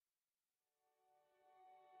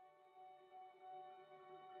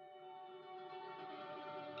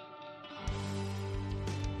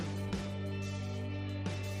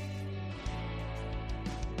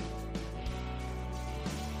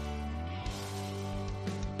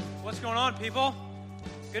What's going on, people?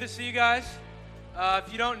 Good to see you guys. If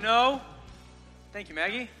you don't know, thank you,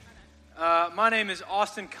 Maggie. My name is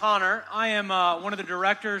Austin Connor. I am one of the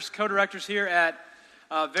co-directors here at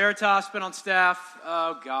Veritas. Been on staff,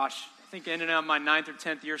 I think ending up my 9th or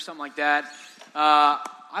 10th year, something like that.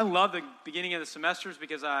 I love the beginning of the semesters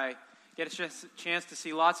because I get a chance to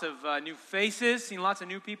see lots of new faces, seen lots of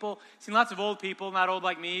new people, seen lots of old people, not old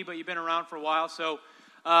like me, but you've been around for a while. So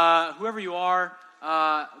whoever you are,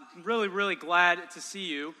 really, really glad to see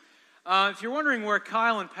you. If you're wondering where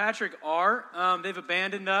Kyle and Patrick are, they've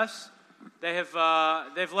abandoned us. They've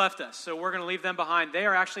left us, so we're going to leave them behind. They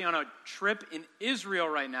are actually on a trip in Israel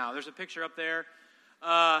right now. There's a picture up there.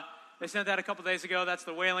 They sent that a couple days ago. That's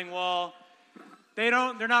the Wailing Wall. They're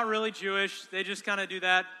not really Jewish. They just kind of do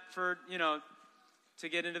that for, to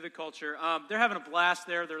get into the culture. They're having a blast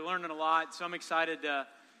there. They're learning a lot, so I'm excited to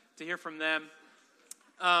hear from them.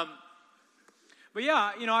 But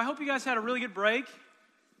yeah, I hope you guys had a really good break.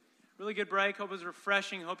 Really good break. Hope it was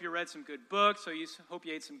refreshing. Hope you read some good books. Hope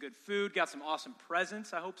you ate some good food. Got some awesome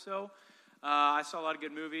presents. I hope so. I saw a lot of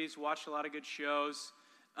good movies. Watched a lot of good shows.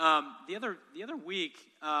 The other week,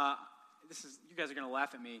 you guys are gonna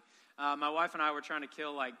laugh at me. My wife and I were trying to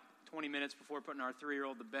kill like 20 minutes before putting our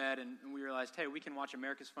 3-year-old to bed, and we realized, hey, we can watch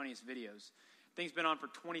America's Funniest Videos. Thing's been on for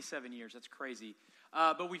 27 years. That's crazy.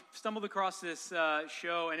 But we stumbled across this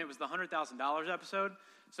show, and it was the $100,000 episode.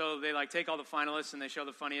 So they take all the finalists and they show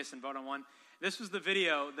the funniest and vote on one. This was the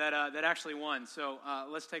video that actually won. So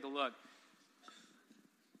let's take a look.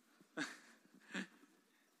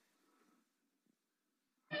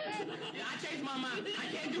 I changed my mind. I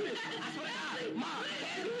can't do this. I swear to God. Mom, I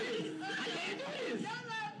can't do this. I can't do this.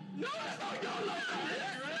 No, that's not going on.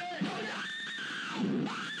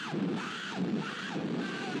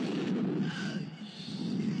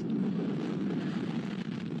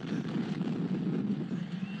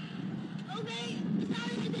 Okay,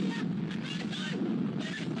 sorry, I did that.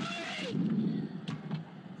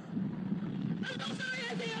 I'm so sorry,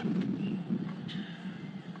 I did that.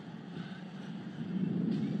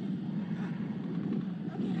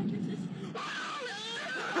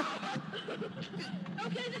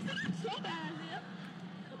 Okay, this is not so bad, Zip.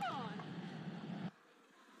 Come on.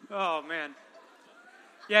 Oh, man.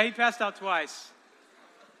 Yeah, he passed out twice.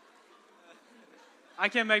 I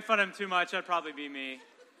can't make fun of him too much. That'd probably be me.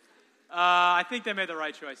 I think they made the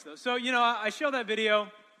right choice, though. So, I show that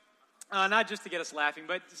video, not just to get us laughing,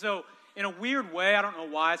 but so in a weird way, I don't know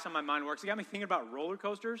why some of my mind works. It got me thinking about roller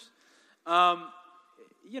coasters. I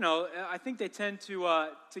think they tend to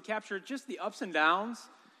capture just the ups and downs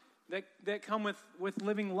that come with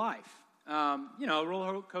living life.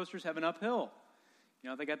 Roller coasters have an uphill.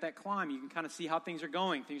 They got that climb. You can kind of see how things are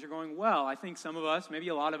going. Things are going well. I think some of us, maybe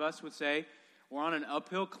a lot of us would say, we're on an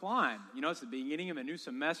uphill climb. It's the beginning of a new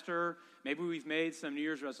semester. Maybe we've made some New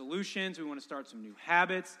Year's resolutions. We want to start some new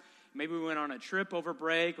habits. Maybe we went on a trip over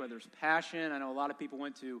break where there's passion. I know a lot of people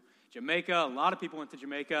went to Jamaica. A lot of people went to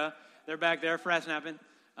Jamaica. They're back there, frat snapping.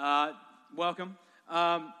 Welcome.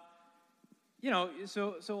 So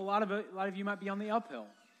a lot of you might be on the uphill,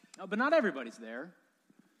 but not everybody's there.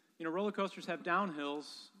 Roller coasters have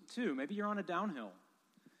downhills too. Maybe you're on a downhill.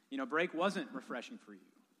 Break wasn't refreshing for you.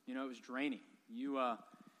 It was draining.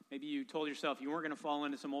 Maybe you told yourself you weren't going to fall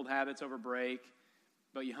into some old habits over break,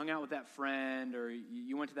 but you hung out with that friend, or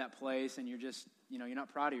you went to that place, and you're just, you're not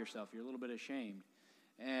proud of yourself. You're a little bit ashamed.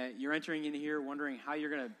 And you're entering in here wondering how you're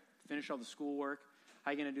going to finish all the schoolwork,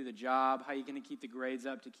 how you're going to do the job, how you're going to keep the grades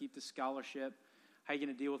up to keep the scholarship, how you're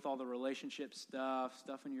going to deal with all the relationship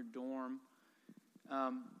stuff in your dorm.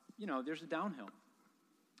 There's a downhill.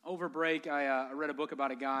 Over break, I read a book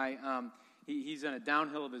about a guy. He's in a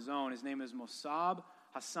downhill of his own. His name is Mossab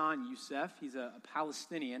Hassan Youssef. He's a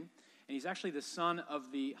Palestinian, and he's actually the son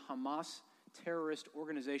of the Hamas terrorist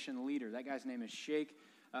organization leader. That guy's name is Sheikh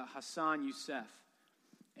Hassan Youssef.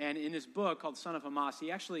 And in his book called Son of Hamas,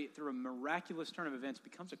 he actually, through a miraculous turn of events,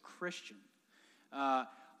 becomes a Christian.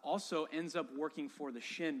 Also ends up working for the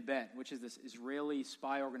Shin Bet, which is this Israeli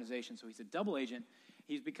spy organization. So he's a double agent.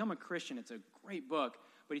 He's become a Christian. It's a great book.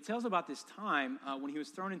 But he tells about this time when he was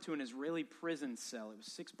thrown into an Israeli prison cell. It was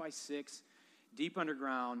 6x6, deep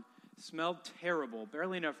underground, smelled terrible,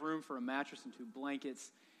 barely enough room for a mattress and 2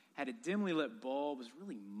 blankets, had a dimly lit bulb, was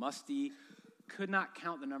really musty, could not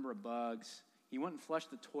count the number of bugs. He went and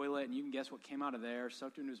flushed the toilet, and you can guess what came out of there,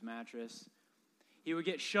 soaked into his mattress. He would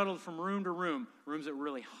get shuttled from room to room, rooms that were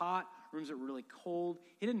really hot, rooms that were really cold.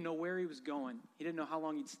 He didn't know where he was going. He didn't know how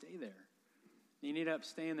long he'd stay there. He ended up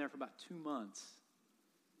staying there for about 2 months.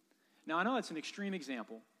 Now, I know that's an extreme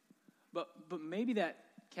example, but maybe that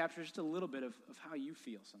captures just a little bit of how you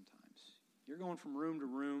feel sometimes. You're going from room to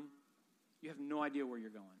room. You have no idea where you're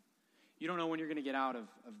going. You don't know when you're going to get out of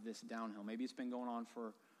this downhill. Maybe it's been going on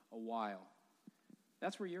for a while.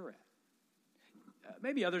 That's where you're at.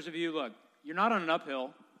 Maybe others of you, look, you're not on an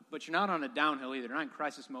uphill, but you're not on a downhill either. You're not in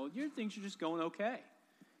crisis mode. Things are just going okay.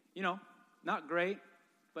 Not great,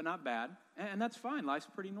 but not bad. And that's fine. Life's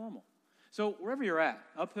pretty normal. So wherever you're at,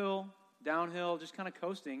 uphill, downhill, just kind of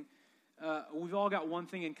coasting, we've all got one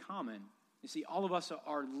thing in common. You see, all of us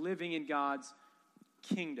are living in God's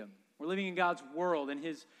kingdom. We're living in God's world, in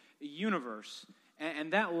his universe.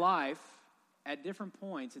 And that life, at different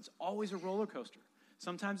points, it's always a roller coaster.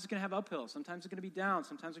 Sometimes it's going to have uphill. Sometimes it's going to be down.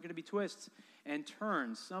 Sometimes there's going to be twists and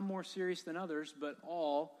turns, some more serious than others, but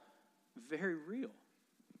all very real.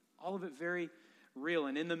 All of it very real.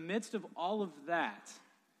 And in the midst of all of that,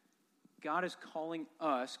 God is calling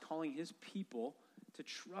us, calling his people to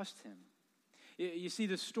trust him. You see,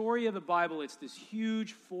 the story of the Bible, it's this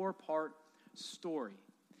huge 4-part story.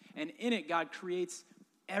 And in it, God creates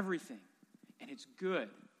everything. And it's good.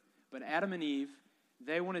 But Adam and Eve,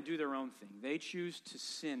 they want to do their own thing. They choose to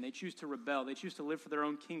sin. They choose to rebel. They choose to live for their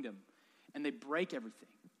own kingdom. And they break everything.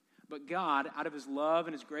 But God, out of his love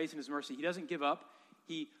and his grace and his mercy, he doesn't give up.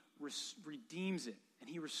 He redeems it. And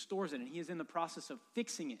he restores it. And he is in the process of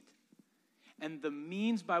fixing it. And the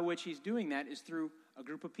means by which he's doing that is through a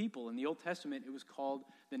group of people. In the Old Testament, it was called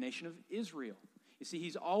the nation of Israel. You see,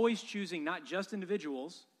 he's always choosing not just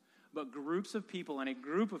individuals, but groups of people and a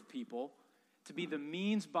group of people to be the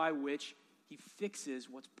means by which he fixes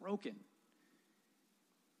what's broken.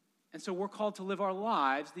 And so we're called to live our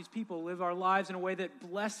lives. These people live our lives in a way that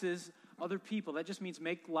blesses other people. That just means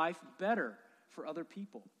make life better for other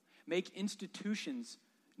people. Make institutions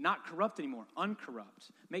not corrupt anymore,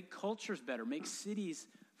 uncorrupt. Make cultures better. Make cities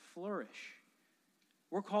flourish.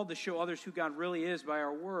 We're called to show others who God really is by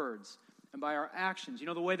our words and by our actions.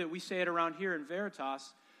 The way that we say it around here in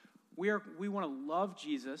Veritas, we want to love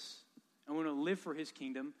Jesus and we want to live for his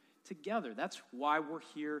kingdom together. That's why we're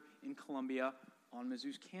here in Columbia on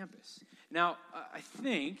Mizzou's campus. Now, I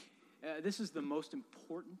think this is the most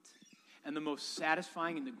important and the most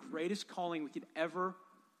satisfying and the greatest calling we could ever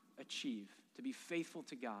achieve, to be faithful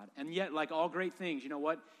to God. And yet, like all great things, you know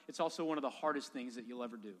what? It's also one of the hardest things that you'll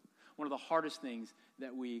ever do. One of the hardest things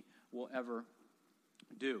that we will ever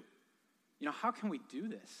do. How can we do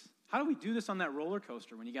this? How do we do this on that roller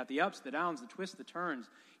coaster when you got the ups, the downs, the twists, the turns?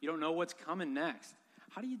 You don't know what's coming next.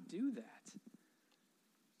 How do you do that?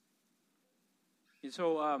 And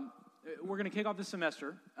so we're going to kick off this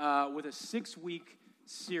semester with a 6-week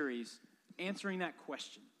series answering that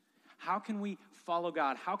question. How can we follow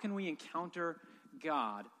God? How can we encounter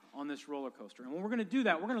God on this roller coaster? And when we're going to do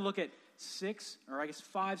that, we're going to look at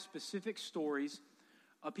 5 specific stories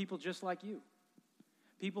of people just like you.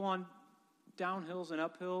 People on downhills and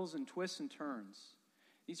uphills and twists and turns.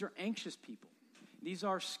 These are anxious people. These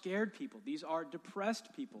are scared people. These are depressed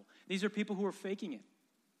people. These are people who are faking it.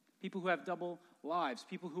 People who have double lives.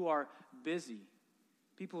 People who are busy.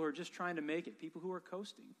 People who are just trying to make it. People who are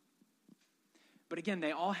coasting. But again,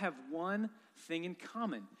 they all have one thing in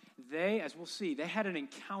common. They, as we'll see, they had an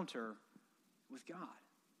encounter with God.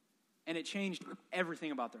 And it changed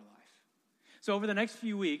everything about their life. So over the next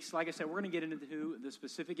few weeks, like I said, we're going to get into the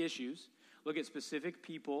specific issues, look at specific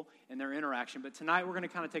people and their interaction. But tonight we're going to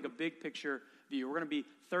kind of take a big picture view. We're going to be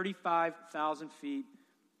 35,000 feet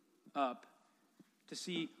up to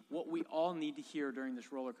see what we all need to hear during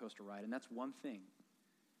this roller coaster ride. And that's one thing.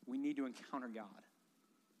 We need to encounter God.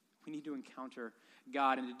 We need to encounter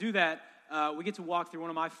God. And to do that, we get to walk through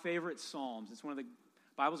one of my favorite Psalms. It's one of the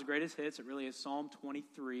Bible's greatest hits. It really is Psalm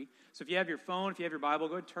 23. So if you have your phone, if you have your Bible,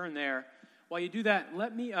 go ahead and turn there. While you do that,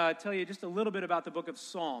 let me tell you just a little bit about the book of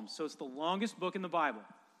Psalms. So it's the longest book in the Bible.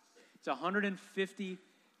 It's 150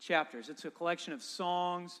 chapters. It's a collection of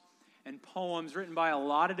songs and poems written by a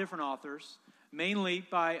lot of different authors, mainly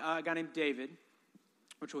by a guy named David,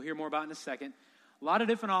 which we'll hear more about in a second. A lot of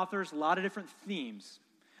different authors, a lot of different themes.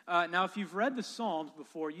 Now, if you've read the Psalms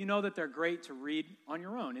before, you know that they're great to read on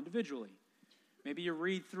your own, individually. Maybe you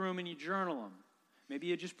read through them and you journal them. Maybe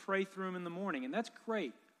you just pray through them in the morning, and that's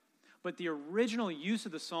great. But the original use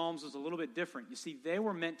of the Psalms was a little bit different. You see, they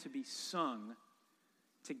were meant to be sung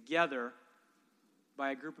together by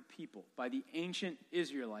a group of people, by the ancient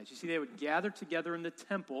Israelites. You see, they would gather together in the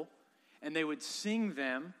temple, and they would sing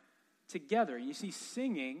them together. You see,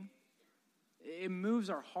 singing, it moves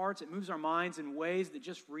our hearts, it moves our minds in ways that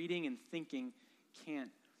just reading and thinking can't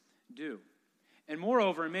do. And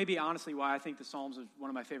moreover, and maybe honestly why I think the Psalms is one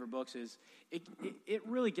of my favorite books, is it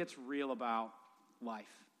really gets real about life.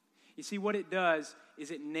 You see, what it does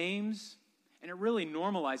is it names and it really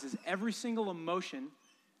normalizes every single emotion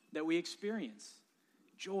that we experience.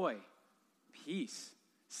 Joy, peace,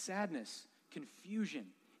 sadness, confusion,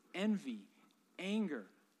 envy, anger,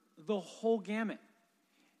 the whole gamut.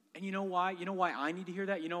 And you know why? You know why I need to hear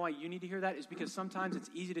that? You know why you need to hear that? Is because sometimes it's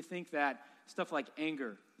easy to think that stuff like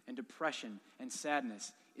anger and depression and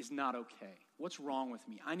sadness is not okay. What's wrong with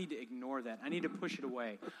me? I need to ignore that. I need to push it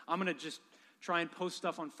away. I'm going to just try and post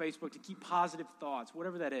stuff on Facebook to keep positive thoughts,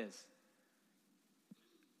 whatever that is.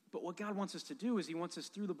 But what God wants us to do is he wants us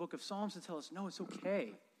through the book of Psalms to tell us, no, it's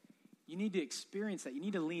okay. You need to experience that. You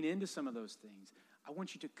need to lean into some of those things. I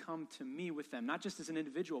want you to come to me with them, not just as an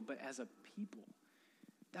individual, but as a people.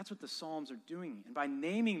 That's what the Psalms are doing. And by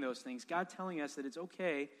naming those things, God telling us that it's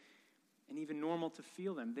okay and even normal to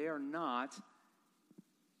feel them. They are not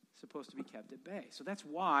supposed to be kept at bay. So that's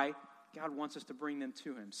why God wants us to bring them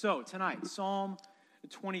to him. So tonight, Psalm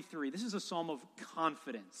 23. This is a psalm of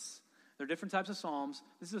confidence. There are different types of psalms.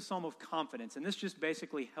 This is a psalm of confidence. And this just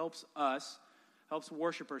basically helps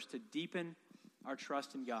worshipers to deepen our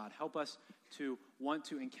trust in God. Help us to want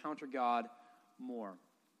to encounter God more.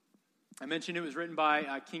 I mentioned it was written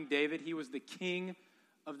by King David. He was the king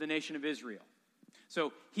of the nation of Israel.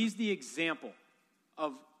 So he's the example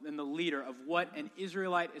and the leader of what an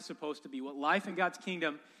Israelite is supposed to be, what life in God's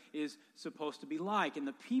kingdom is supposed to be like. And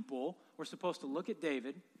the people were supposed to look at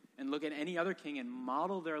David and look at any other king and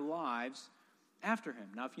model their lives after him.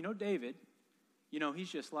 Now, if you know David, you know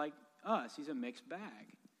he's just like us. He's a mixed bag.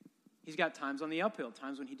 He's got times on the uphill,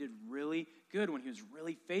 times when he did really good, when he was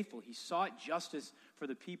really faithful. He sought justice for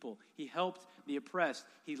the people. He helped the oppressed.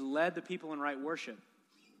 He led the people in right worship.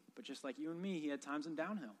 But just like you and me, he had times in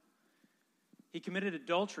downhill. He committed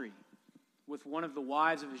adultery with one of the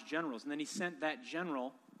wives of his generals, and then he sent that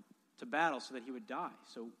general to battle so that he would die.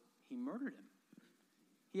 So he murdered him.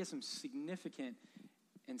 He has some significant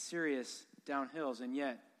and serious downhills, and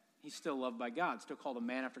yet he's still loved by God, still called a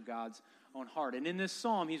man after God's own heart. And in this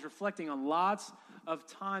psalm, he's reflecting on lots of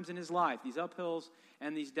times in his life, these uphills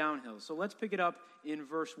and these downhills. So let's pick it up in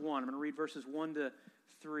verse 1. I'm going to read verses 1 to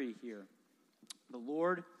 3 here. The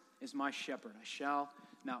Lord is my shepherd, I shall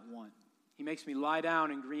not want. He makes me lie down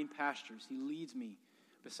in green pastures. He leads me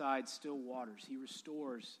beside still waters. He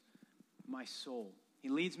restores my soul. He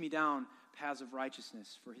leads me down paths of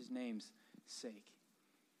righteousness for his name's sake.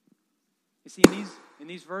 You see, in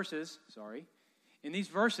these verses,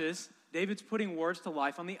 David's putting words to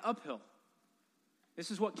life on the uphill. This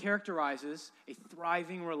is what characterizes a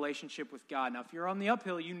thriving relationship with God. Now, if you're on the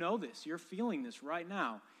uphill, you know this. You're feeling this right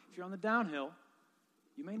now. If you're on the downhill,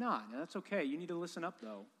 you may not. And that's okay. You need to listen up,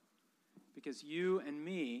 though, because you and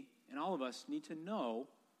me and all of us need to know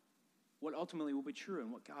what ultimately will be true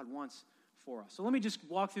and what God wants for us. So let me just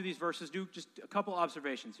walk through these verses, do just a couple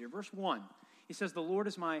observations here. Verse 1, he says, the Lord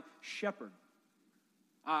is my shepherd.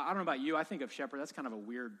 I don't know about you. I think of shepherd. That's kind of a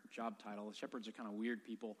weird job title. Shepherds are kind of weird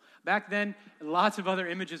people. Back then, lots of other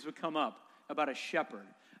images would come up about a shepherd.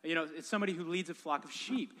 You know, it's somebody who leads a flock of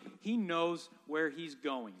sheep. He knows where he's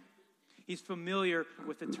going. He's familiar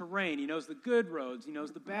with the terrain. He knows the good roads. He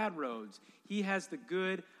knows the bad roads. He has the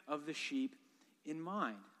good of the sheep in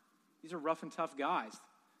mind. These are rough and tough guys.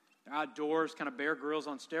 They're outdoors, kind of Bear Grylls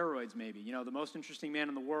on steroids, maybe. You know, the most interesting man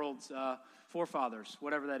in the world's forefathers,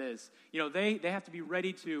 whatever that is. You know, they have to be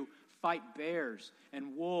ready to fight bears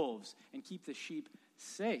and wolves and keep the sheep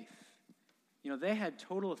safe. You know, they had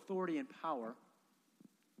total authority and power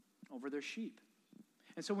over their sheep.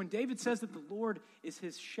 And so when David says that the Lord is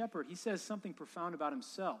his shepherd, he says something profound about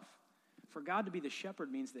himself. For God to be the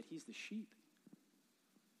shepherd means that he's the sheep.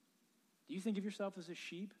 Do you think of yourself as a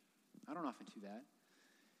sheep? I don't often do that.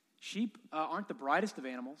 Sheep aren't the brightest of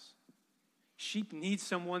animals. Sheep need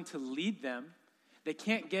someone to lead them. They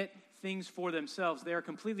can't get things for themselves. They are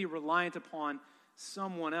completely reliant upon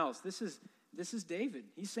someone else. This is David.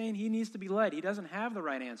 He's saying he needs to be led. He doesn't have the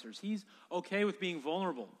right answers. He's okay with being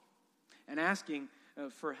vulnerable and asking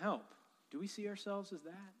for help. Do we see ourselves as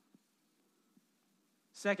that?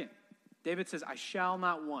 Second, David says, I shall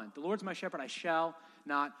not want. The Lord's my shepherd, I shall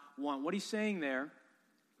not want. What he's saying there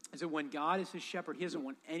is that when God is his shepherd, he doesn't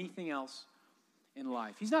want anything else in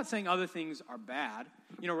life. He's not saying other things are bad.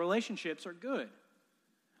 You know, relationships are good.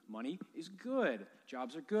 Money is good.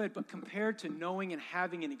 Jobs are good. But compared to knowing and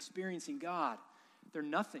having and experiencing God, they're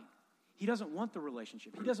nothing. He doesn't want the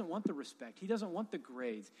relationship. He doesn't want the respect. He doesn't want the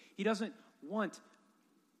grades. He doesn't want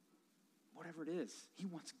whatever it is. He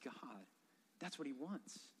wants God. That's what he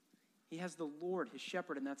wants. He has the Lord, his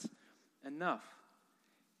shepherd, and that's enough.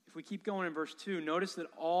 If we keep going in verse 2, notice that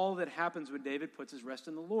all that happens when David puts his rest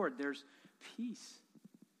in the Lord, there's peace.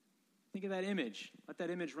 Think of that image. Let that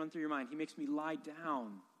image run through your mind. He makes me lie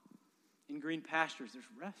down in green pastures. There's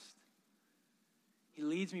rest. He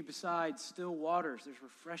leads me beside still waters. There's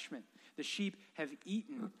refreshment. The sheep have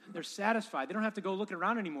eaten. They're satisfied. They don't have to go looking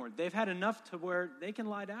around anymore. They've had enough to where they can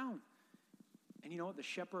lie down. And you know what? The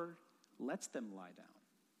shepherd lets them lie down.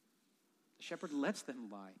 The shepherd lets them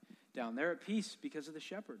lie down. They're at peace because of the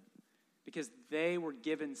shepherd. Because they were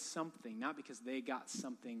given something, not because they got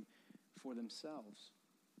something for themselves.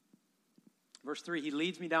 Verse 3, he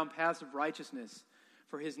leads me down paths of righteousness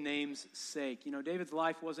for his name's sake. You know, David's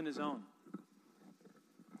life wasn't his own.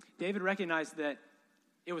 David recognized that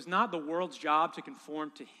it was not the world's job to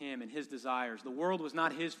conform to him and his desires. The world was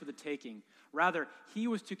not his for the taking. Rather, he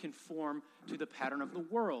was to conform to the pattern of the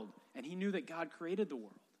world. And he knew that God created the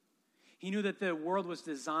world. He knew that the world was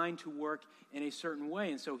designed to work in a certain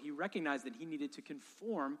way. And so he recognized that he needed to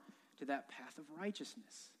conform to that path of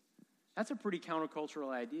righteousness. That's a pretty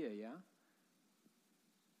countercultural idea, yeah?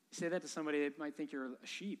 You say that to somebody, they might think you're a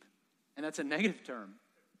sheep. And that's a negative term.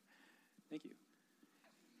 Thank you.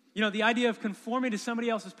 You know, the idea of conforming to somebody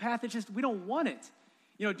else's path, it's just, we don't want it.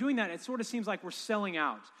 You know, doing that, it sort of seems like we're selling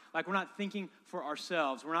out. Like we're not thinking for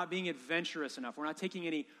ourselves. We're not being adventurous enough. We're not taking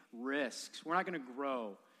any risks. We're not going to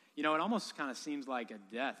grow. You know, it almost kind of seems like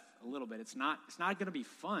a death a little bit. It's not going to be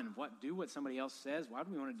fun. Do what somebody else says. Why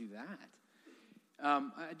do we want to do that?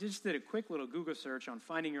 I just did a quick little Google search on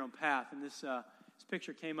finding your own path, and this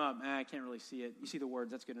picture came up. I can't really see it. You see the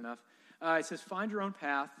words. That's good enough. It says, find your own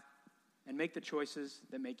path and make the choices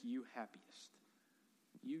that make you happiest.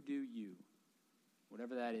 You do you,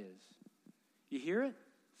 whatever that is. You hear it?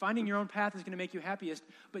 Finding your own path is going to make you happiest.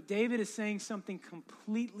 But David is saying something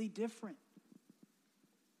completely different.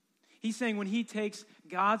 He's saying when he takes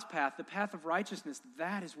God's path, the path of righteousness,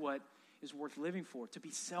 that is what is worth living for. To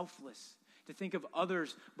be selfless, to think of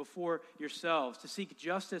others before yourselves, to seek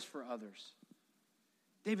justice for others.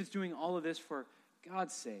 David's doing all of this for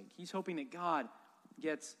God's sake. He's hoping that God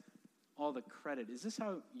gets all the credit. Is this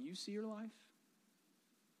how you see your life?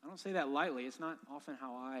 I don't say that lightly. It's not often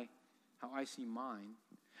how I see mine.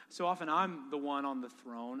 So often I'm the one on the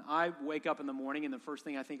throne. I wake up in the morning and the first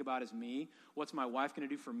thing I think about is me. What's my wife going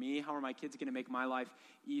to do for me? How are my kids going to make my life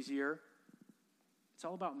easier? It's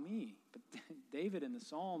all about me. But David in the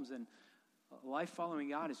Psalms and life following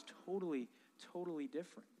God is totally, totally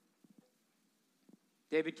different.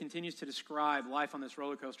 David continues to describe life on this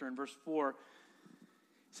roller coaster in verse 4. It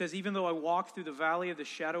says, even though I walk through the valley of the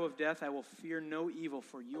shadow of death, I will fear no evil,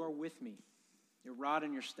 for you are with me. Your rod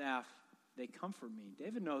and your staff, they comfort me.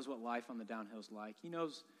 David knows what life on the downhill is like. He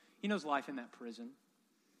knows life in that prison.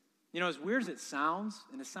 You know, as weird as it sounds,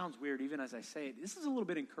 and it sounds weird even as I say it, this is a little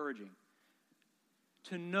bit encouraging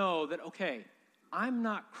to know that, okay, I'm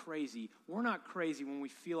not crazy. We're not crazy when we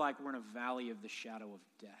feel like we're in a valley of the shadow of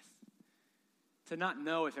death. To not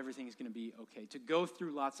know if everything is going to be okay. To go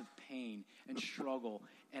through lots of pain and struggle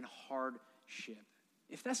and hardship.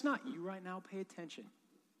 If that's not you right now, pay attention.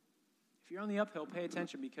 If you're on the uphill, pay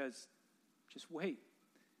attention because just wait.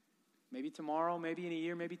 Maybe tomorrow, maybe in a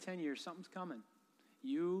year, maybe 10 years, something's coming.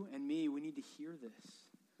 You and me, we need to hear this.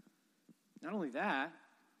 Not only that,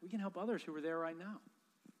 we can help others who are there right now.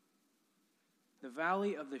 The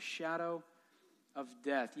valley of the shadow of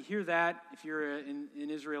death. You hear that if you're an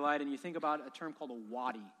Israelite and you think about a term called a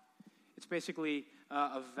wadi. It's basically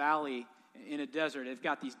a valley in a desert. It's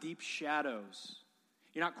got these deep shadows.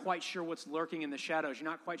 You're not quite sure what's lurking in the shadows. You're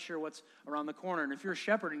not quite sure what's around the corner. And if you're a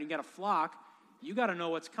shepherd and you got a flock, you got to know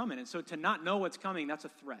what's coming. And so to not know what's coming, that's a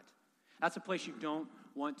threat. That's a place you don't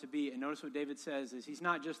want to be. And notice what David says is he's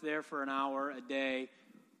not just there for an hour, a day.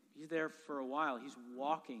 He's there for a while. He's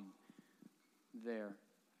walking there.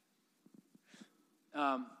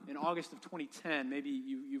 In August of 2010, maybe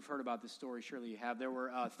you've heard about this story, surely you have. There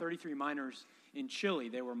were 33 miners in Chile.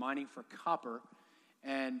 They were mining for copper,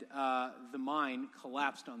 and the mine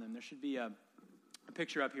collapsed on them. There should be a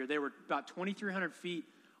picture up here. They were about 2,300 feet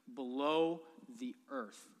below the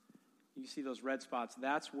earth. You see those red spots.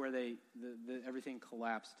 That's where everything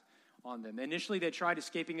collapsed on them. Initially, they tried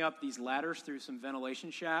escaping up these ladders through some ventilation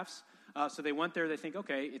shafts. So they went there. They think,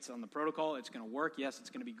 okay, it's on the protocol. It's going to work. Yes, it's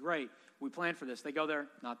going to be great. We planned for this. They go there,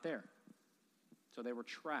 not there. So they were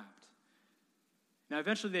trapped. Now,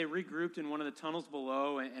 eventually, they regrouped in one of the tunnels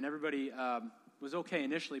below, and everybody was okay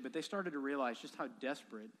initially, but they started to realize just how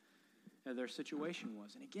desperate their situation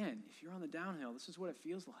was. And again, if you're on the downhill, this is what it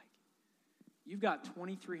feels like. You've got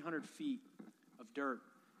 2,300 feet of dirt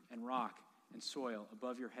and rock and soil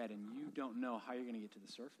above your head, and you don't know how you're going to get to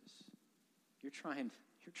the surface. You're trying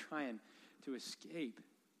to escape.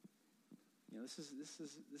 You know, this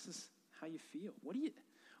is how you feel. What do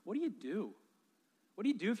you do? What do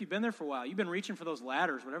you do if you've been there for a while? You've been reaching for those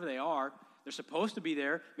ladders, whatever they are. They're supposed to be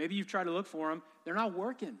there. Maybe you've tried to look for them. They're not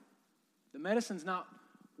working. The medicine's not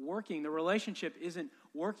working. The relationship isn't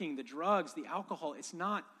working. The drugs, the alcohol, it's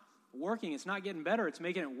not working. It's not getting better. It's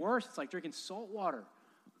making it worse. It's like drinking salt water.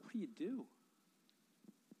 What do you do?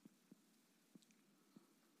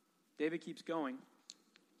 David keeps going.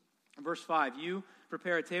 Verse 5, you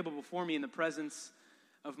prepare a table before me in the presence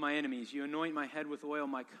of my enemies. You anoint my head with oil.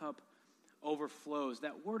 My cup overflows.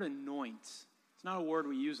 That word anoint, it's not a word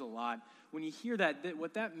we use a lot. When you hear that,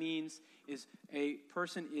 what that means is a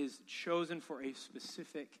person is chosen for a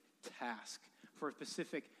specific task, for a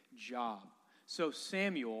specific job. So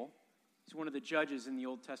Samuel is one of the judges in the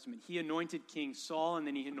Old Testament. He anointed King Saul, and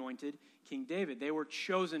then he anointed King David. They were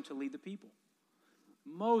chosen to lead the people.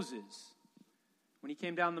 Moses, when he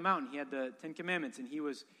came down the mountain, he had the Ten Commandments, and he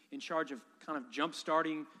was in charge of kind of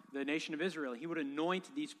jump-starting the nation of Israel. He would anoint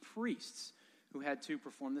these priests who had to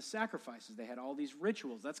perform the sacrifices. They had all these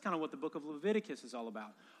rituals. That's kind of what the book of Leviticus is all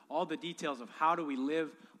about. All the details of how do we live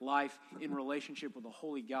life in relationship with a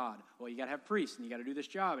holy God. Well, you got to have priests, and you got to do this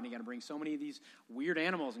job, and you got to bring so many of these weird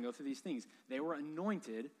animals and go through these things. They were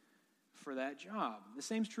anointed for that job. The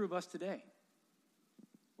same's true of us today.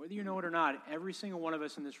 Whether you know it or not, every single one of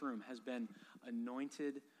us in this room has been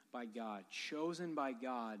anointed by God, chosen by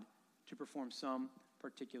God to perform some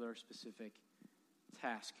particular specific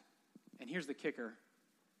task. And here's the kicker.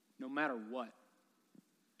 No matter what.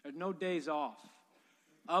 There's no days off.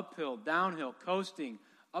 Uphill, downhill, coasting,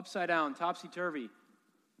 upside down, topsy-turvy.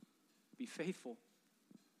 Be faithful.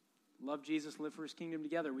 Love Jesus, live for his kingdom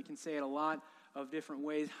together. We can say it a lot of different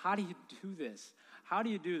ways. How do you do this? How do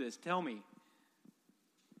you do this? Tell me.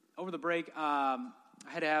 Over the break, I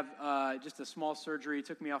had to have just a small surgery. It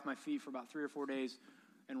took me off my feet for about 3 or 4 days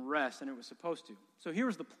and rest, and it was supposed to. So here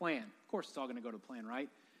was the plan. Of course, it's all going to go to plan, right?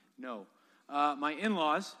 No. My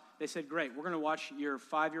in-laws, they said, great, we're going to watch your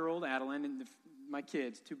 5-year-old Adeline and my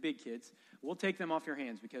kids, 2 big kids. We'll take them off your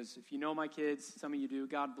hands because if you know my kids, some of you do,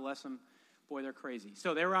 God bless them. Boy, they're crazy.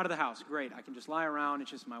 So they were out of the house. Great. I can just lie around.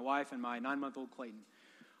 It's just my wife and my 9-month-old Clayton.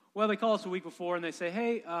 Well, they call us a week before and they say,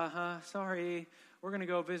 hey, sorry, we're going to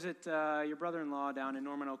go visit your brother-in-law down in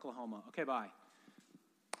Norman, Oklahoma. Okay, bye.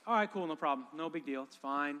 All right, cool, no problem. No big deal. It's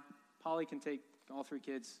fine. Polly can take all 3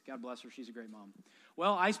 kids. God bless her. She's a great mom.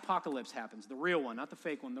 Well, ice-pocalypse happens. The real one, not the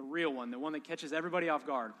fake one. The real one. The one that catches everybody off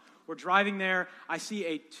guard. We're driving there. I see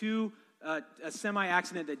a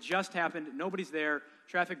semi-accident that just happened. Nobody's there.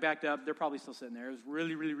 Traffic backed up. They're probably still sitting there. It was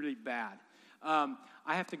really, really, really bad. I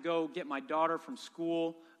have to go get my daughter from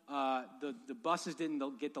school. The buses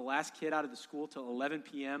didn't get the last kid out of the school till 11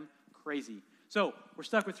 p.m. Crazy. So we're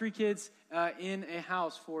stuck with 3 kids in a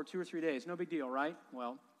house for 2 or 3 days. No big deal, right?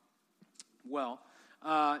 Well,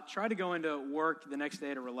 tried to go into work the next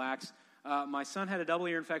day to relax. My son had a double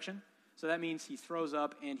ear infection, so that means he throws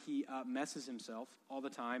up and he messes himself all the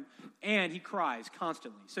time, and he cries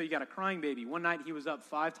constantly. So you got a crying baby. One night he was up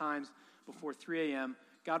 5 times before 3 a.m.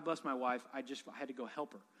 God bless my wife. I had to go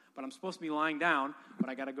help her. But I'm supposed to be lying down, but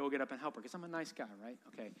I got to go get up and help her because I'm a nice guy, right?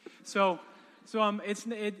 Okay. So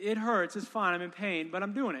it hurts. It's fine. I'm in pain, but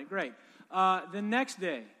I'm doing it. Great. The next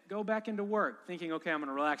day, go back into work thinking, okay, I'm going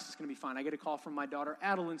to relax. It's going to be fine. I get a call from my daughter,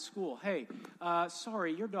 Adeline's school. Hey,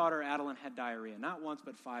 sorry, your daughter, Adeline, had diarrhea. Not once,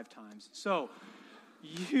 but 5 times. So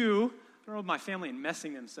I don't know my family and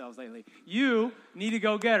messing themselves lately. You need to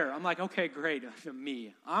go get her. I'm like, okay, great.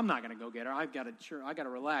 Me. I'm not going to go get her. I got to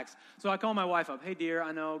relax. So I call my wife up. Hey, dear,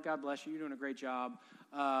 I know, God bless you. You're doing a great job.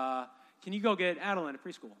 Can you go get Adeline at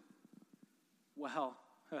preschool? Well,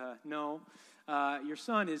 no. Your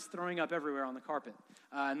son is throwing up everywhere on the carpet.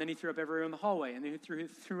 And then he threw up everywhere in the hallway. And then he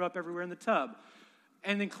threw up everywhere in the tub.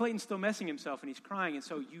 And then Clayton's still messing himself, and he's crying. And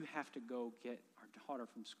so you have to go get our daughter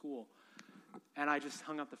from school. And I just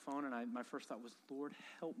hung up the phone, and my first thought was, Lord,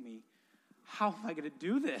 help me. How am I going to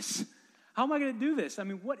do this? How am I going to do this? I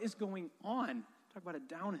mean, what is going on? Talk about a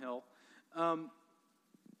downhill. How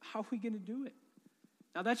are we going to do it?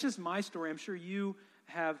 Now, that's just my story. I'm sure you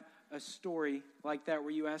have a story like that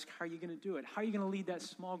where you ask, how are you going to do it? How are you going to lead that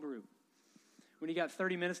small group when you got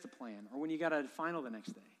 30 minutes to plan or when you got a final the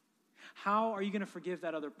next day? How are you going to forgive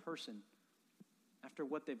that other person after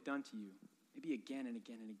what they've done to you? Maybe again and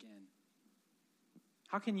again and again.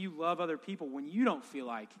 How can you love other people when you don't feel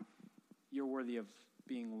like you're worthy of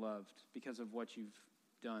being loved because of what you've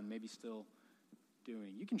done, maybe still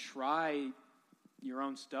doing? You can try your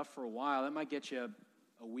own stuff for a while. That might get you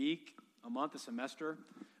a week, a month, a semester,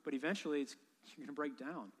 but eventually you're going to break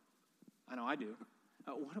down. I know I do.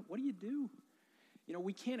 What do you do? You know,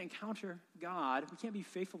 we can't encounter God. We can't be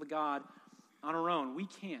faithful to God on our own. We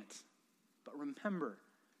can't. But remember,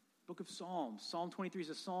 Book of Psalms. Psalm 23 is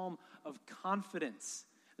a psalm of confidence.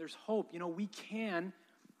 There's hope. You know, we can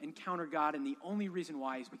encounter God, and the only reason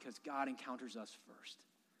why is because God encounters us first.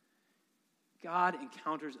 God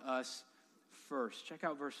encounters us first. Check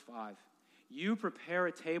out verse 5. You prepare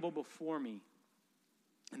a table before me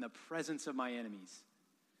in the presence of my enemies.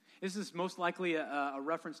 This is most likely a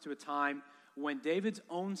reference to a time when David's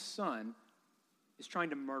own son is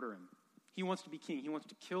trying to murder him. He wants to be king. He wants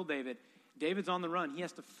to kill David. David's on the run. He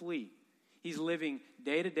has to flee. He's living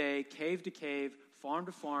day to day, cave to cave, farm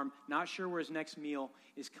to farm, not sure where his next meal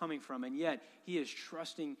is coming from. And yet, he is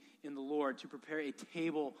trusting in the Lord to prepare a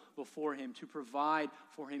table before him, to provide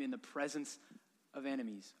for him in the presence of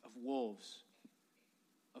enemies, of wolves,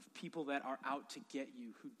 of people that are out to get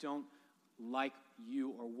you, who don't like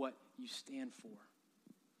you or what you stand for.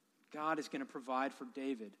 God is going to provide for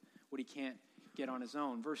David what he can't get on his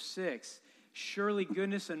own. Verse 6, surely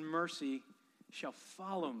goodness and mercy shall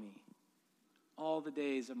follow me all the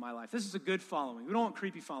days of my life. This is a good following. We don't want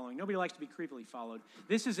creepy following. Nobody likes to be creepily followed.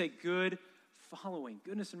 This is a good following.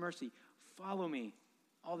 Goodness and mercy follow me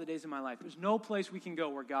all the days of my life. There's no place we can go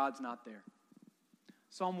where God's not there.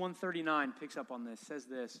 Psalm 139 picks up on this, says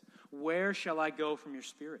this, where shall I go from your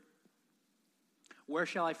spirit? Where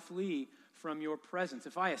shall I flee from your presence?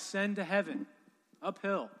 If I ascend to heaven,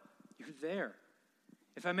 uphill, you're there.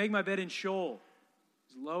 If I make my bed in Sheol,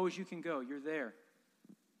 as low as you can go, you're there.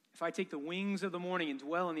 If I take the wings of the morning and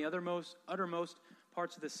dwell in the uttermost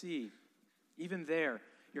parts of the sea, even there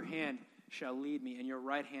your hand shall lead me and your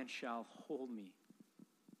right hand shall hold me.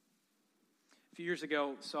 A few years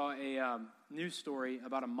ago, saw a news story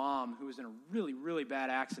about a mom who was in a really, really bad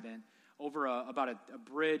accident over about a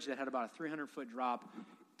bridge that had about a 300-foot drop.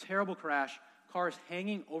 Terrible crash. Cars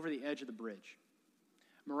hanging over the edge of the bridge.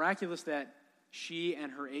 Miraculous that she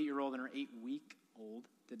and her 8-year-old and her 8-week-old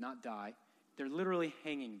did not die. They're literally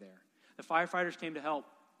hanging there. The firefighters came to help.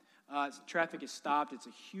 Traffic is stopped. It's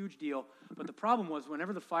a huge deal. But the problem was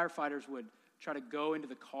whenever the firefighters would try to go into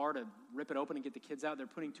the car to rip it open and get the kids out, they're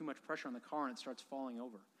putting too much pressure on the car and it starts falling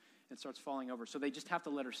over. So they just have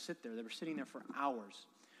to let her sit there. They were sitting there for hours.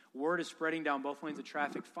 Word is spreading down both lanes of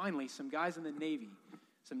traffic. Finally, some guys in the Navy,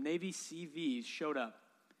 some Navy CVs showed up,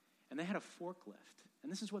 and they had a forklift.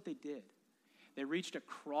 And this is what they did. They reached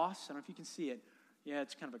across, I don't know if you can see it. Yeah,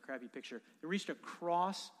 it's kind of a crappy picture. They reached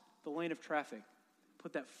across the lane of traffic,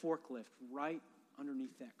 put that forklift right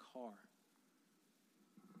underneath that car.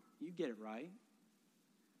 You get it right.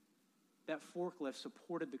 That forklift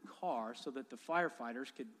supported the car so that the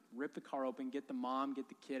firefighters could rip the car open, get the mom, get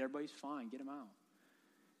the kid, everybody's fine, get them out.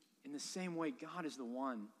 In the same way, God is the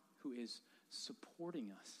one who is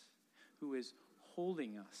supporting us, who is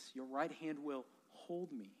holding us. Your right hand will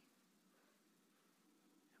hold me.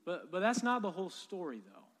 But that's not the whole story,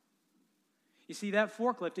 though. You see, that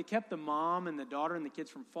forklift, it kept the mom and the daughter and the kids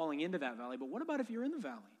from falling into that valley. But what about if you're in the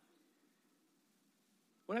valley?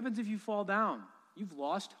 What happens if you fall down? You've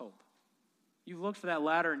lost hope. You've looked for that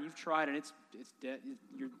ladder and you've tried and it's dead.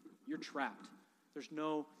 You're trapped. There's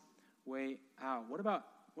no way out. What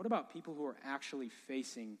about people who are actually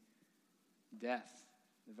facing death?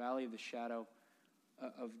 The valley of the shadow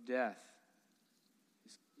of death.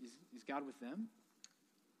 Is God with them?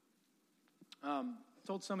 I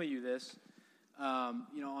told some of you this.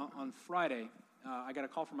 On Friday, I got a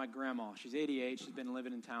call from my grandma. She's 88. She's been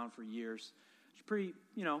living in town for years. She's pretty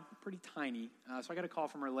tiny. So I got a call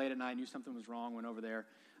from her late at night. Knew something was wrong. Went over there.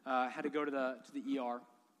 Had to go to the ER.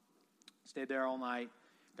 Stayed there all night.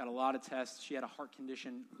 Got a lot of tests. She had a heart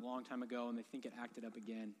condition a long time ago, and they think it acted up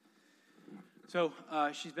again. So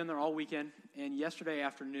she's been there all weekend. And yesterday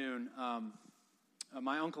afternoon,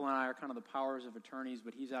 my uncle and I are kind of the powers of attorneys,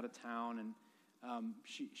 but he's out of town, and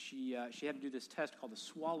she had to do this test called the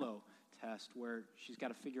swallow test, where she's got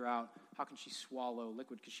to figure out how can she swallow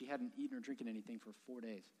liquid because she hadn't eaten or drinking anything for 4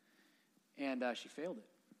 days, and she failed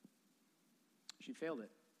it.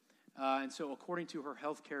 And so, according to her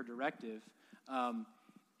healthcare directive,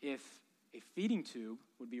 if a feeding tube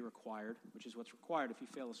would be required, which is what's required if you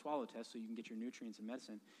fail a swallow test, so you can get your nutrients and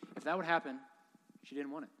medicine, if that would happen, she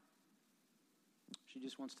didn't want it. She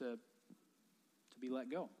just wants to be let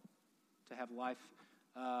go, to have life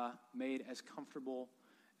made as comfortable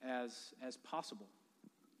as possible.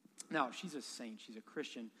 Now, she's a saint. She's a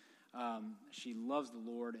Christian. She loves the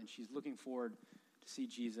Lord, and she's looking forward to see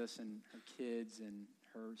Jesus and her kids and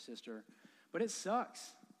her sister. But it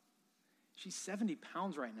sucks. She's 70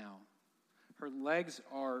 pounds right now. Her legs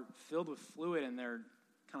are filled with fluid, and they're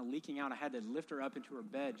kind of leaking out. I had to lift her up into her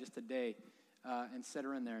bed just today and set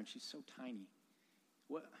her in there, and she's so tiny.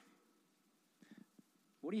 What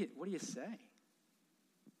do you say?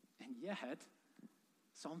 And yet,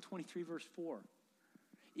 Psalm 23, verse 4,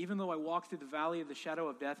 even though I walk through the valley of the shadow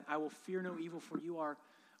of death, I will fear no evil, for you are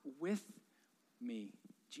with me.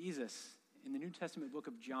 Jesus, in the New Testament book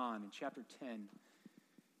of John, in chapter 10,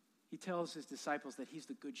 he tells his disciples that he's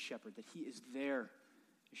the good shepherd, that he is their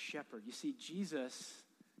shepherd. You see, Jesus,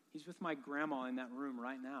 he's with my grandma in that room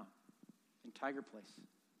right now in Tiger Place.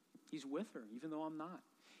 He's with her, even though I'm not.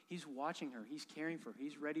 He's watching her. He's caring for her.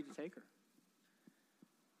 He's ready to take her.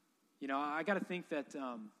 You know, I got to think that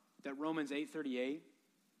Romans 8:38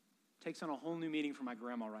 takes on a whole new meaning for my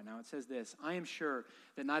grandma right now. It says this: I am sure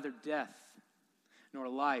that neither death, nor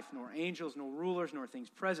life, nor angels, nor rulers, nor things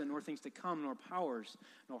present, nor things to come, nor powers,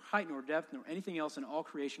 nor height, nor depth, nor anything else in all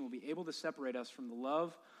creation will be able to separate us from the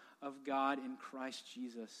love of God in Christ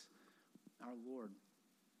Jesus, our Lord.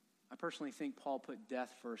 I personally think Paul put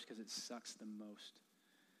death first because it sucks the most.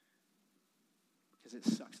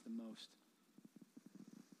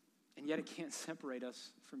 And yet it can't separate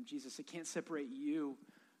us from Jesus. It can't separate you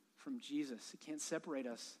from Jesus. It can't separate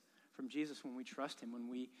us from Jesus when we trust him, when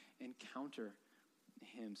we encounter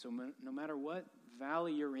him. So no matter what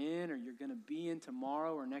valley you're in or you're going to be in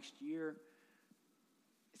tomorrow or next year,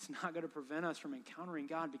 it's not going to prevent us from encountering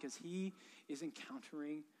God because he is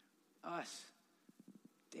encountering us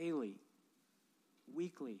daily,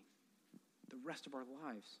 weekly, the rest of our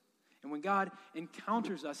lives. And when God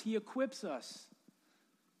encounters us, he equips us.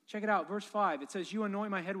 Check it out, verse 5. It says, you anoint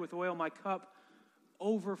my head with oil, my cup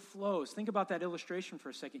overflows. Think about that illustration for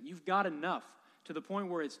a second. You've got enough to the point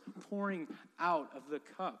where it's pouring out of the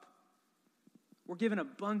cup. We're given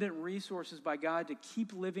abundant resources by God to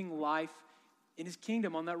keep living life in his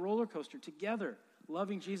kingdom on that roller coaster together,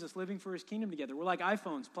 loving Jesus, living for his kingdom together. We're like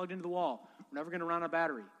iPhones plugged into the wall. We're never going to run out of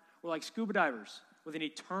battery. We're like scuba divers with an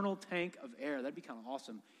eternal tank of air. That'd be kind of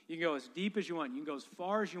awesome. You can go as deep as you want. You can go as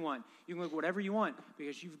far as you want. You can look whatever you want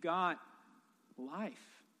because you've got life.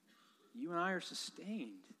 You and I are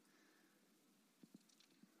sustained.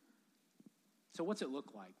 So what's it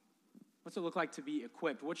look like? What's it look like to be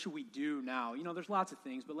equipped? What should we do now? You know, there's lots of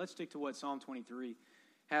things, but let's stick to what Psalm 23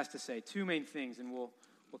 has to say. Two main things, and we'll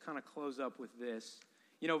kind of close up with this.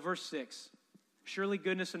 You know, verse 6, surely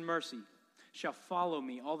goodness and mercy shall follow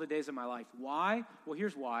me all the days of my life. Why? Well,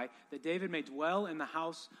 here's why. That David may dwell in the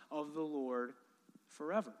house of the Lord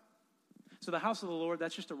forever. So the house of the Lord,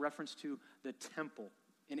 that's just a reference to the temple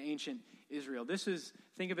in ancient Israel.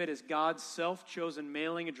 Think of it as God's self-chosen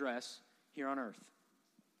mailing address here on earth.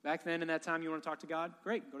 Back then, in that time, you want to talk to God?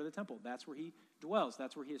 Great, go to the temple. That's where he dwells.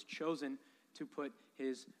 That's where he has chosen to put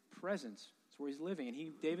his presence. That's where he's living.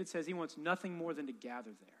 And David says he wants nothing more than to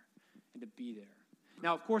gather there and to be there.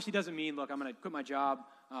 Now, of course, he doesn't mean, look, I'm going to quit my job.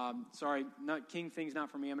 King thing's not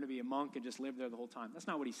for me. I'm going to be a monk and just live there the whole time. That's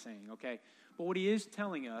not what he's saying, okay? But what he is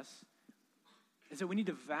telling us is that we need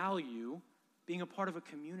to value being a part of a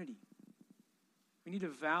community. We need to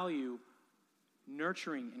value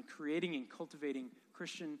nurturing and creating and cultivating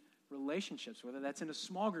Christian relationships, whether that's in a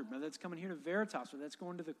small group, whether that's coming here to Veritas, whether that's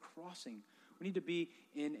going to the Crossing. We need to be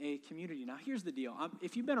in a community. Now, here's the deal.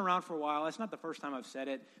 If you've been around for a while, that's not the first time I've said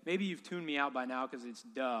it. Maybe you've tuned me out by now because it's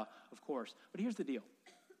duh, of course. But here's the deal.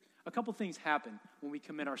 A couple things happen when we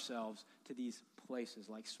commit ourselves to these places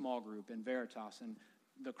like small group and Veritas and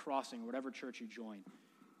the Crossing, whatever church you join.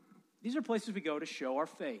 These are places we go to show our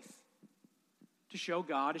faith, to show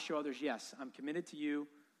God, to show others, yes, I'm committed to you.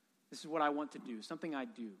 This is what I want to do, something I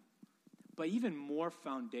do. But even more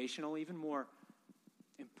foundational, even more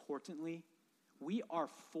importantly, we are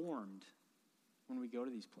formed when we go to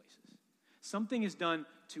these places. Something is done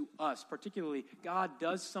to us, particularly God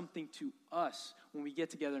does something to us when we get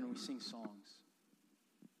together and we sing songs.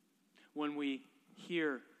 When we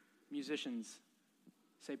hear musicians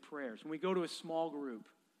say prayers. When we go to a small group,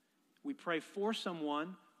 we pray for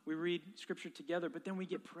someone, we read scripture together, but then we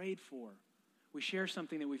get prayed for. We share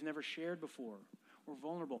something that we've never shared before. We're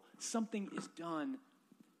vulnerable. Something is done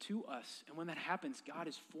to us. And when that happens, God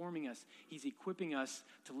is forming us. He's equipping us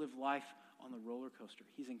to live life on the roller coaster.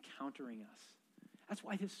 He's encountering us. That's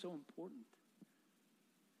why this is so important.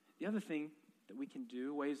 The other thing that we can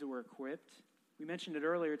do, ways that we're equipped, we mentioned it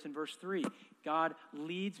earlier, it's in verse 3. God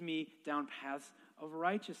leads me down paths of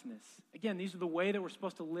righteousness. Again, these are the way that we're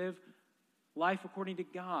supposed to live life according to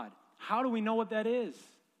God. How do we know what that is?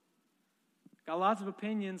 Got lots of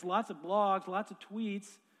opinions, lots of blogs, lots of tweets,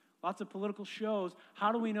 lots of political shows.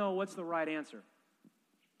 How do we know what's the right answer?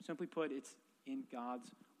 Simply put, it's in God's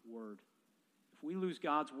word. If we lose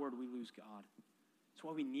God's word, we lose God. That's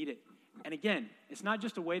why we need it. And again, it's not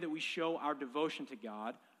just a way that we show our devotion to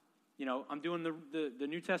God. You know, I'm doing the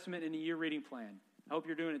New Testament in a year reading plan. I hope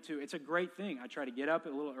you're doing it too. It's a great thing. I try to get up a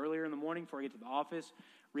little earlier in the morning before I get to the office,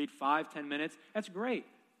 read 5-10 minutes. That's great.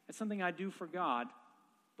 That's something I do for God.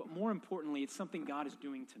 but more importantly, it's something God is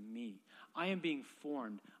doing to me. I am being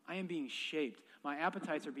formed. I am being shaped. My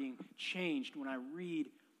appetites are being changed when I read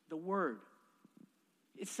the Word.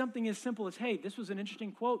 It's something as simple as, hey, this was an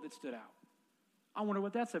interesting quote that stood out. I wonder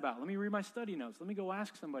what that's about. Let me read my study notes. Let me go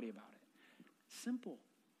ask somebody about it. Simple,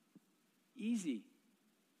 easy,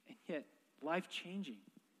 and yet life-changing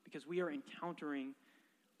because we are encountering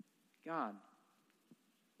God.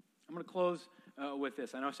 I'm going to close with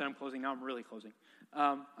this. I know I said I'm closing. Now I'm really closing.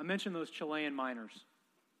 I mentioned those Chilean miners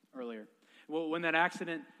earlier. Well, when that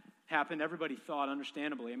accident happened, everybody thought,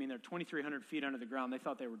 understandably, they're 2,300 feet under the ground. They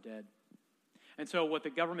thought they were dead. And so what the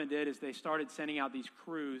government did is they started sending out these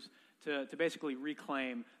crews to basically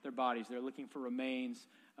reclaim their bodies. They're looking for remains.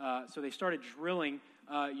 So they started drilling.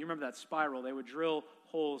 You remember that spiral. They would drill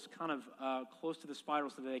holes kind of close to the spiral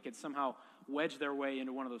so that they could somehow wedge their way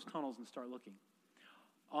into one of those tunnels and start looking.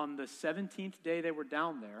 On the 17th day they were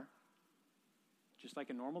down there, just like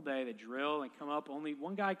a normal day, they drill and come up. Only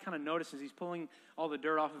one guy kind of notices, he's pulling all the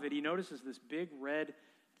dirt off of it. He notices this big red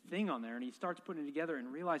thing on there, and he starts putting it together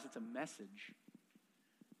and realizes it's a message.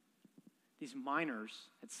 These miners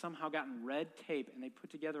had somehow gotten red tape, and they put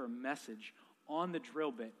together a message on the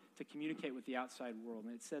drill bit to communicate with the outside world.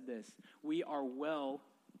 And it said this: "We are well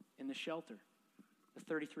in the shelter." The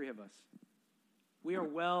 33 of us. We are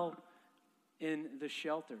well in the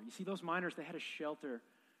shelter. You see, those miners, they had a shelter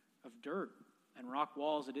of dirt and rock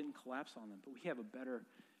walls that didn't collapse on them. But we have a better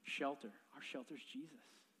shelter. Our shelter is Jesus.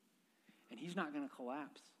 And he's not going to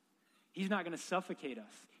collapse. He's not going to suffocate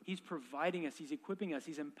us. He's providing us. He's equipping us.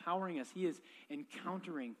 He's empowering us. He is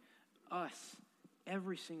encountering us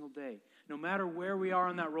every single day. No matter where we are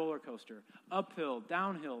on that roller coaster, uphill,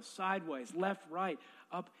 downhill, sideways, left, right,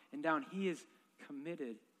 up and down, he is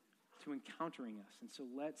committed to encountering us. And so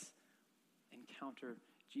let's encounter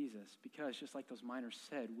Jesus, because just like those miners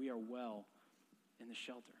said, we are well in the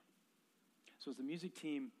shelter. So as the music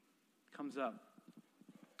team comes up,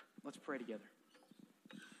 let's pray together.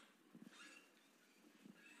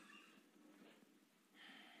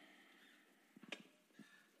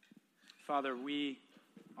 Father, we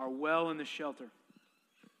are well in the shelter.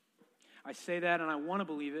 I say that and I want to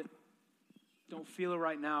believe it. Don't feel it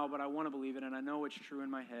right now, but I want to believe it, and I know it's true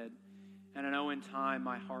in my head. And I know in time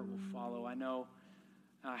my heart will follow. I know,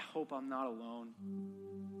 and I hope I'm not alone.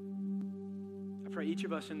 I pray each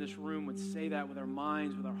of us in this room would say that with our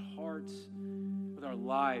minds, with our hearts, with our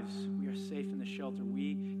lives. We are safe in the shelter.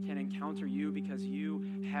 We can encounter you because you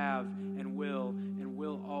have and will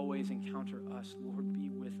always encounter us. Lord, be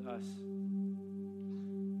with us.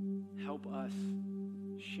 Help us,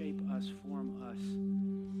 shape us, form us,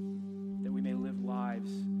 that we may live lives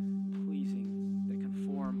pleasing, that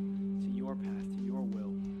conform to your path, to your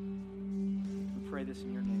will. We pray this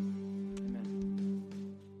in your name.